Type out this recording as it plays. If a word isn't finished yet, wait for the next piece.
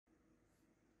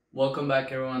Welcome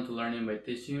back everyone to Learning by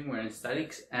Teaching. We're in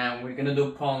statics and we're gonna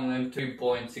do problem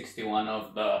 3.61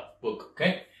 of the book,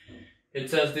 okay? It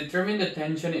says determine the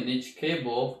tension in each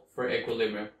cable for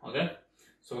equilibrium, okay?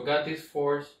 So we got this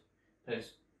force that's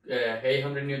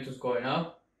 800 newtons going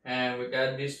up, and we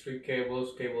got these three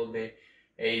cables, cable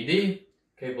AD,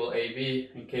 cable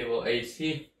AB, and cable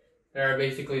AC. They are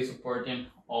basically supporting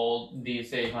all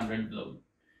these 800 newtons load,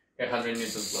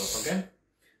 okay?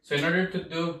 So in order to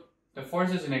do the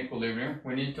forces in equilibrium,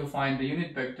 we need to find the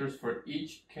unit vectors for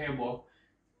each cable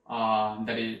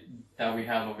that we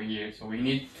have over here. So we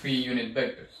need 3 unit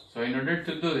vectors. So in order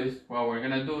to do this, what we're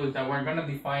gonna do is that we're gonna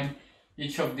define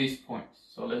each of these points.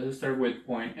 So let's start with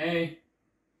point A.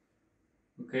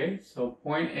 Okay, so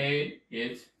point A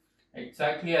is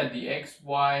exactly at the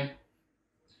XY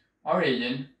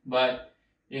origin, but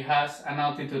it has an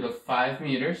altitude of 5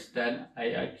 meters that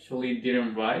I actually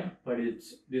didn't write, but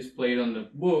it's displayed on the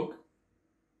book.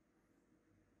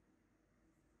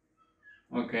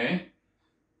 Okay.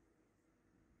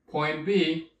 Point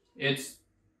B, it's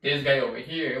this guy over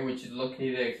here, which is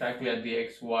located exactly at the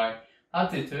XY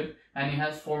altitude, and it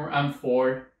has 4 and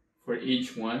 4 for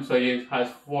each one. So it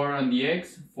has 4 on the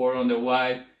X, 4 on the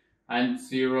Y, and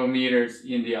 0 meters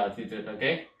in the altitude,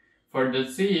 okay? For the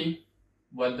Z,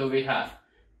 what do we have?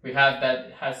 We have that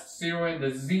it has 0 in the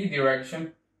Z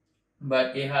direction,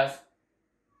 but it has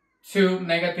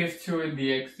 -2 in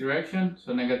the X direction,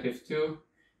 so -2.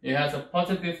 It has a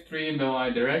 +3 in the Y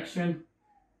direction,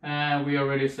 and we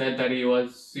already said that it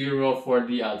was 0 for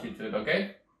the altitude,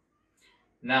 okay?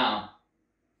 Now,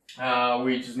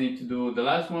 we just need to do the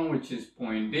last one, which is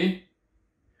point D.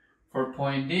 For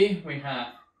point D, we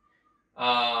have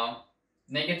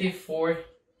 -4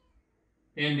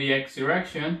 in the X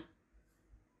direction,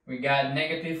 we got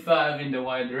 -5 in the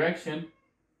Y direction,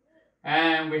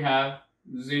 and we have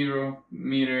 0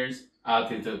 meters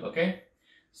altitude, okay?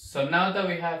 So now that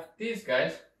we have these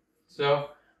guys,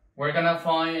 so we're gonna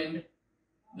find,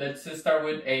 let's just start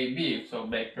with AB, so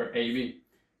vector AB.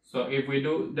 So if we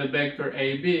do the vector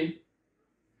AB,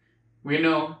 we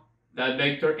know that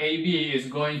vector AB is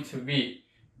going to be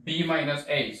B minus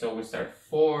A. So we start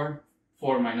 4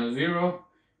 minus 0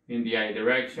 in the I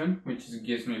direction, which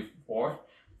gives me 4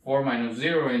 minus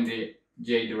 0 in the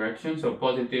J direction, so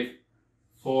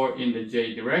 +4 in the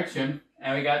J direction,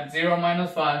 and we got 0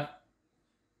 minus 5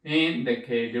 in the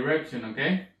K direction,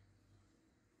 okay?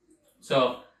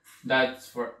 So that's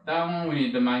for that one. We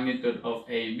need the magnitude of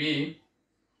AB.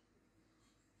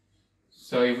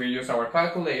 So if we use our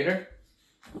calculator,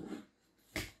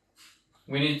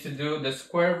 we need to do the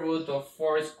square root of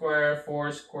 4 square,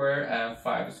 4 square, and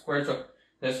 5 square. So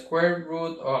the square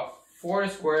root of 4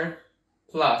 square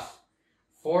plus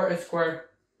 4 square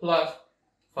plus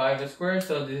 5 square.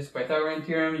 So this is Pythagorean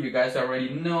theorem. You guys already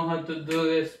know how to do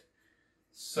this.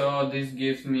 So this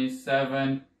gives me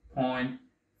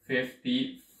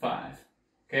 7.55.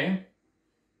 Okay?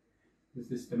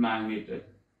 This is the magnitude.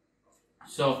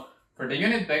 So for the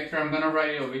unit vector, I'm gonna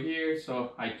write it over here.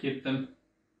 So I keep them,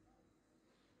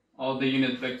 all the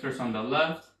unit vectors on the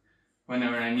left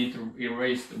whenever I need to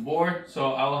erase the board.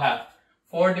 So I will have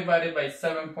 4 divided by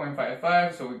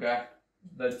 7.55. So we got,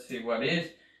 let's see what it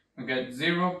is. We got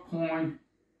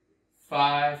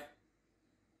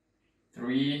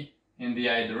 0.53 in the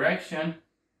I direction.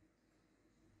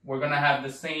 We're gonna have the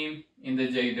same in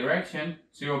the J direction,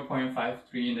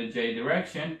 0.53 in the J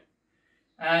direction.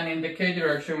 And in the K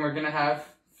direction, we're gonna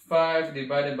have 5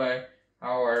 divided by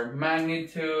our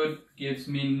magnitude gives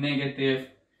me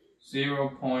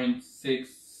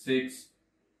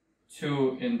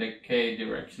 -0.662 in the K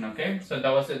direction, okay? So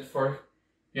that was it for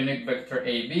unit vector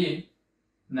AB.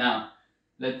 Now,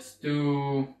 let's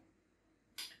do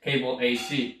cable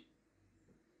AC.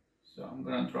 So I'm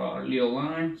gonna draw a little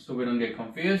line so we don't get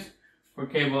confused. For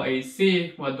cable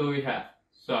AC, what do we have?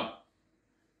 So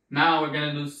now we're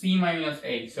gonna do C minus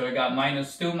A. So I got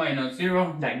 -2 minus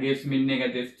 0, that gives me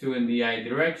 -2 in the I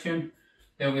direction.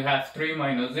 Then we have 3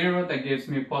 minus 0, that gives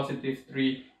me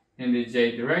 +3 in the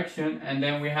J direction. And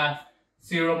then we have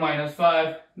 0 minus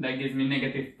 5, that gives me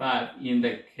 -5 in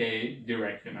the K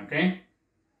direction, okay?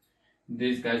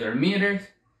 These guys are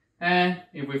meters. And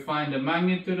if we find the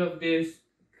magnitude of this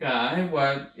guy,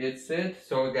 what is it?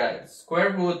 So we got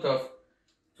square root of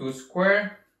 2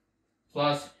 square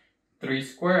plus 3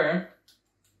 square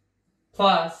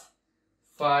plus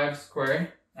 5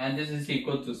 square, and this is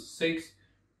equal to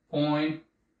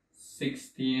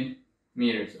 6.16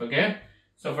 meters, okay?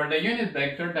 So for the unit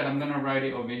vector that I'm gonna write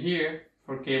it over here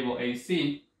for cable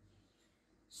AC,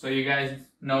 so you guys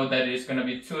know that it's gonna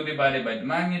be 2 divided by the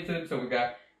magnitude, so we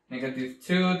got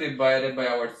 -2 divided by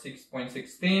our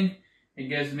 6.16, it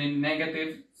gives me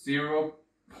negative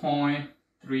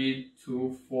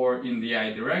 0.324 in the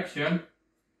I direction.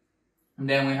 And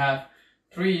then we have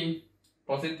 3,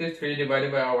 positive 3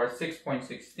 divided by our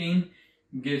 6.16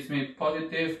 gives me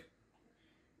positive,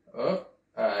 oh,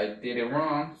 I did it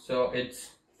wrong, so it's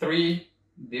 3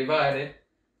 divided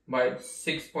by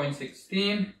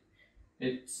 6.16,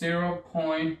 it's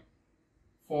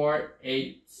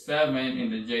 0.487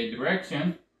 in the J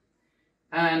direction.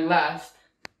 And last,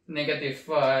 negative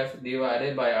 5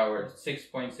 divided by our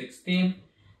 6.16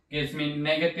 gives me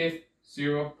negative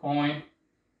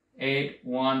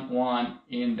 0.811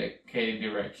 in the K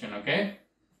direction, okay?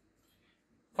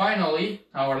 Finally,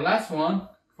 our last one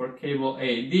for cable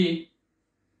AD,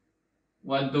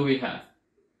 what do we have?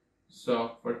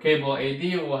 So for cable AD,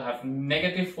 we'll have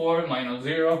negative 4 minus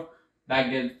 0.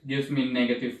 That gives me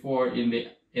negative 4 in the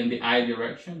I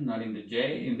direction, not in the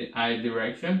J, in the I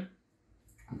direction.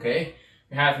 Okay,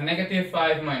 we have negative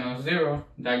 5 minus 0.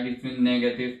 That gives me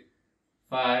negative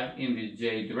 5 in the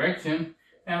J direction.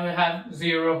 And we have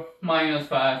 0 minus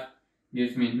 5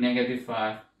 gives me negative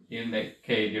 5 in the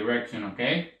K direction,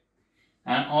 okay?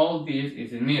 And all this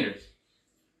is in meters.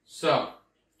 So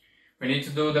we need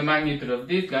to do the magnitude of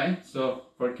this guy. So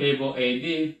for cable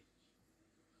AD,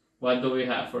 what do we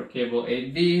have? For cable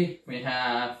AD, we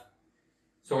have,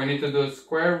 so we need to do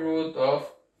square root of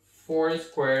 4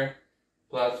 squared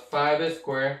plus 5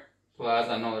 squared plus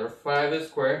another 5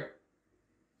 squared.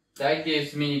 That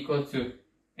gives me equal to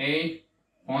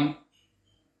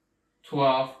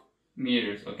 8.12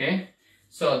 meters, okay?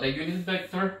 So the unit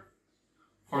vector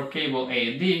for cable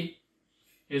AD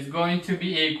is going to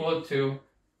be equal to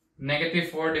negative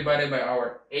 4 divided by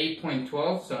our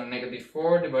 8.12, so negative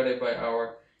 4 divided by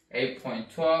our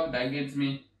 8.12, that gives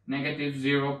me negative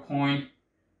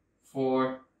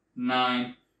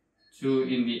 0.492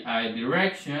 in the I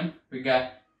direction. We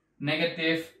got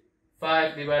negative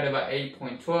 5 divided by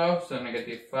 8.12, so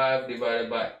negative 5 divided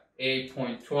by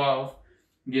 8.12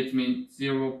 gives me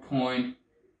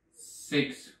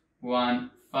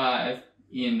 0.615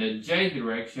 in the J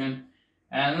direction.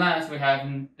 And last, we have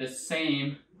the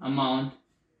same amount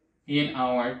in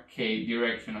our K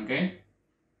direction, okay?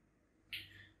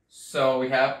 So we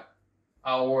have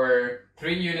our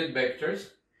 3 unit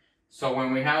vectors. So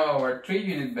when we have our 3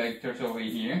 unit vectors over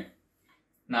here,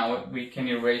 now we can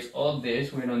erase all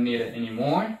this, we don't need it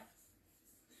anymore.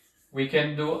 We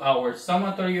can do our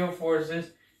summatory of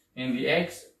forces in the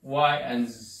X, Y, and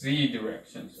Z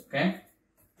directions, okay?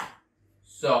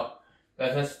 So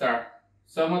let's start.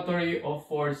 Summatory of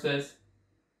forces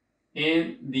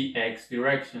in the X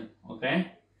direction,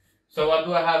 okay? So what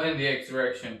do I have in the X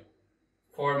direction?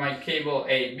 For my cable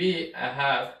AB, I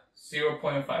have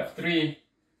 0.53,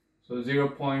 so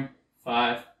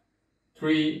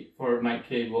 0.53 for my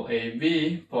cable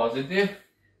AB, positive.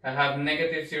 I have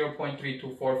negative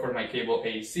 0.324 for my cable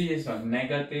AC, so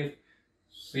negative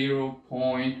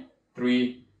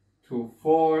 0.324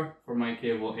 for my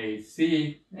cable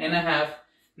AC, and I have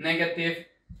negative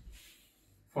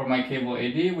for my cable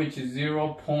AD, which is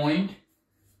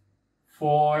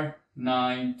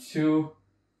 0.492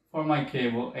 for my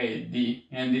cable AD,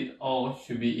 and it all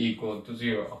should be equal to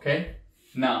 0, okay?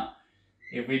 Now,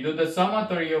 if we do the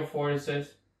summatory of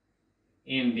forces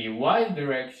in the Y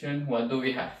direction, what do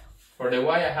we have? For the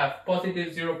Y, I have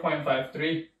positive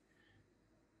 0.53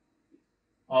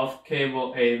 of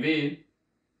cable AB.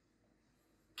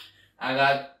 I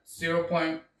got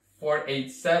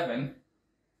 0.487,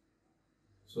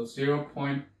 so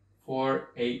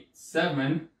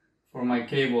 0.487 for my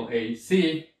cable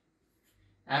AC,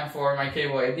 and for my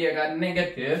cable AD I got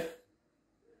negative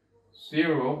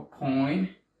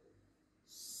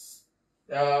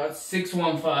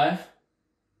 0.615,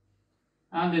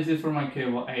 and this is for my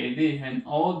cable AD, and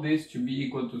all this should be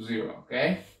equal to 0,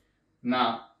 okay?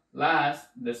 Now, last,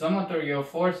 the summatory of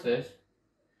forces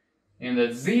in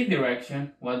the Z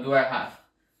direction, what do I have?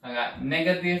 I got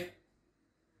negative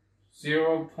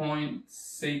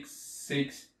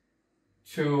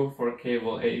 0.662 for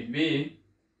cable AB.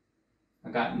 I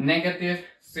got negative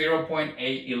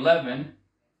 0.811,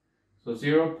 so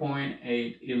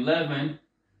 0.811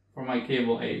 for my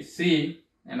cable AC,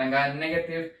 and I got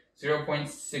negative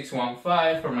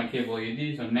 0.615 for my cable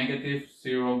AD, so negative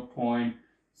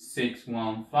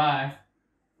 0.615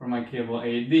 for my cable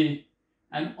AD.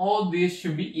 And all this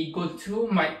should be equal to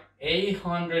my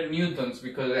 800 newtons,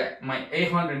 because my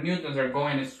 800 newtons are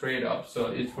going straight up,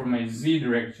 so it's for my Z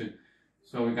direction.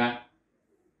 So we got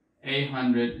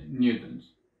 800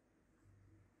 newtons.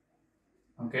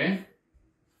 Okay?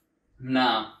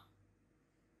 Now,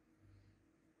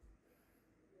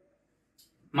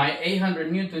 my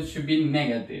 800 newtons should be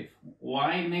negative.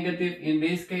 Why negative in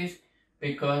this case?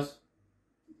 Because,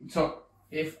 so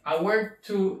if I was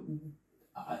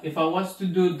to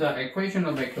do the equation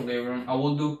of equilibrium, I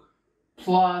will do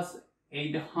plus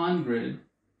 800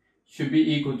 should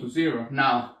be equal to 0.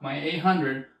 Now, my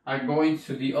 800 are going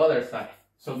to the other side.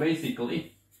 So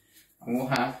basically, I will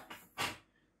have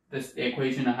this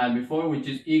equation I had before, which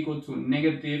is equal to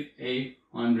negative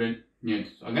 800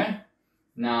 newtons. Okay?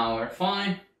 Now we're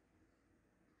fine.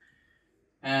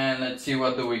 And let's see,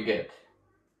 what do we get?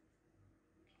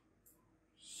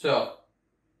 So,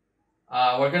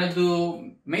 we're gonna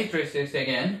do matrices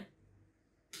again.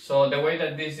 So the way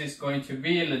that this is going to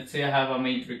be, let's say I have a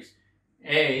matrix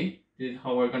A. This is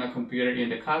how we're gonna compute it in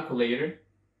the calculator.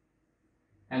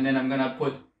 And then I'm gonna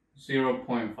put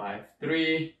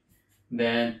 0.53.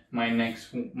 Then my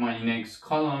next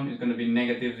column is gonna be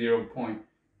negative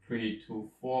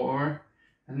 0.324.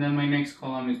 And then my next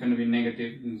column is gonna be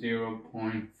negative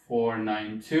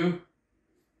 0.492.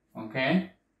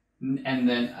 Okay? And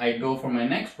then I go for my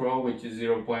next row, which is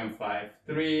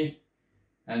 0.53,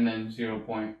 and then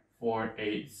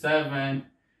 0.487,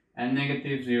 and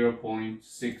negative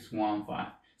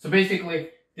 0.615. So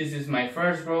basically, this is my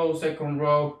first row, second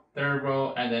row, third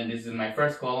row, and then this is my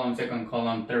first column, second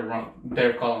column, third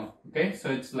column. Okay, so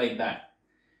it's like that.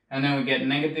 And then we get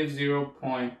negative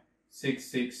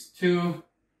 0.662,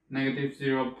 negative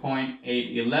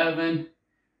 0.811,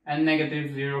 and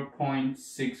negative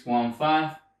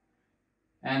 0.615.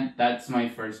 And that's my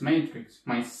first matrix.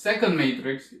 My second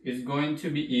matrix is going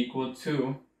to be equal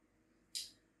to,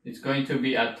 it's going to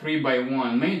be a 3 by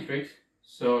 1 matrix,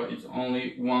 so it's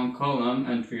only 1 column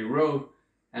and 3 rows,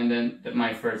 and then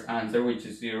my first answer, which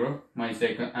is 0, my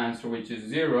second answer, which is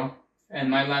 0, and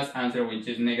my last answer, which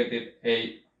is negative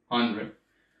 800.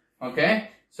 Okay,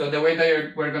 so the way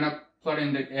that we're gonna plot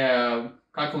in the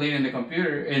calculate in the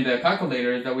calculator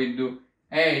is that we do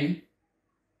A,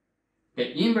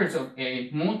 the inverse of A,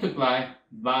 multiplied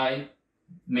by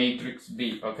matrix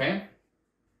B. Okay,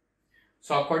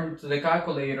 so according to the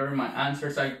calculator, my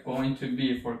answers are going to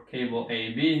be, for cable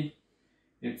AB,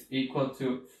 it's equal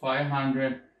to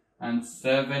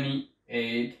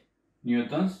 578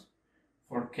 newtons.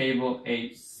 For cable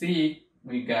AC,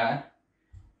 we got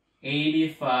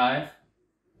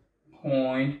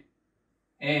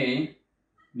 85.8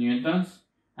 newtons,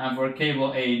 and for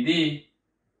cable AD,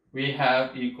 we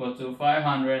have equal to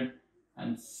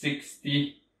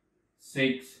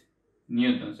 566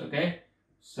 newtons. Okay,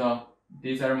 so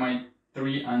these are my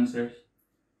 3 answers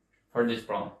for this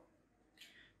problem.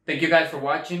 Thank you guys for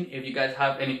watching. If you guys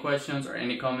have any questions or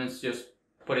any comments, just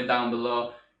put it down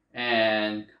below,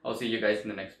 and I'll see you guys in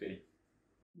the next video.